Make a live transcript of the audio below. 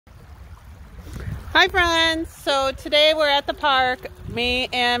Hi friends, so today we're at the park. Me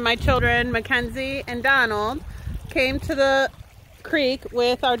and my children, Mackenzie and Donald, came to the creek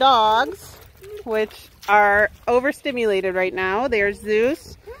with our dogs, which are overstimulated right now. There's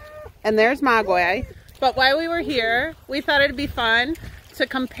Zeus and there's Mogwai. But while we were here, we thought it'd be fun to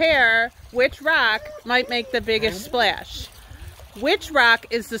compare which rock might make the biggest splash. Which rock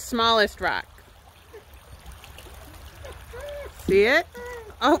is the smallest rock? See it?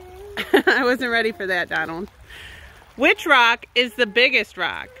 Oh, I wasn't ready for that, Donald. Which rock is the biggest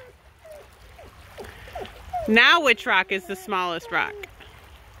rock? Now which rock is the smallest rock?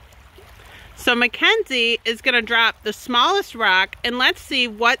 So Mackenzie is going to drop the smallest rock and let's see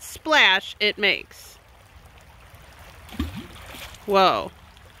what splash it makes. Whoa.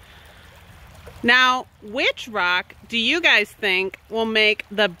 Now, which rock do you guys think will make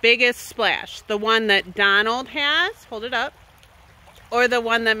the biggest splash? The one that Donald has? Hold it up. Or the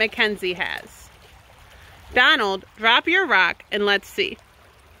one that Mackenzie has? Donald, drop your rock and let's see.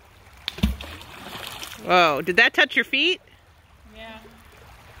 Whoa, did that touch your feet? Yeah.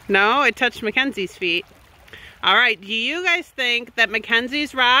 No, it touched Mackenzie's feet. All right, do you guys think that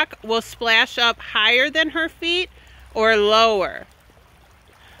Mackenzie's rock will splash up higher than her feet or lower?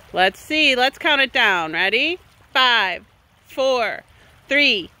 Let's see, let's count it down. Ready? 5, 4,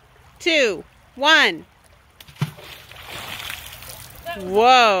 3, 2, 1.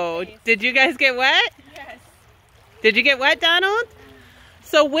 Whoa, did you guys get wet? Yes. Did you get wet, Donald?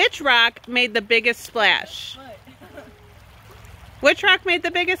 So which rock made the biggest splash? Which rock made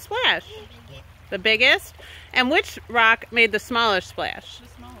the biggest splash? The biggest? And which rock made the smallest splash? The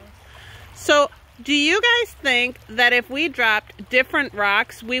smallest. So do you guys think that if we dropped different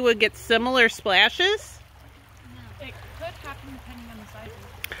rocks, we would get similar splashes? No. It could happen depending on the sizes.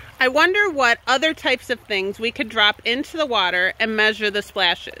 I wonder what other types of things we could drop into the water and measure the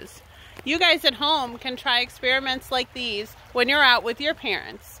splashes. You guys at home can try experiments like these when you're out with your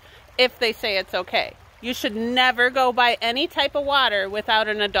parents, if they say it's okay. You should never go by any type of water without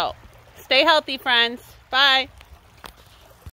an adult. Stay healthy, friends. Bye.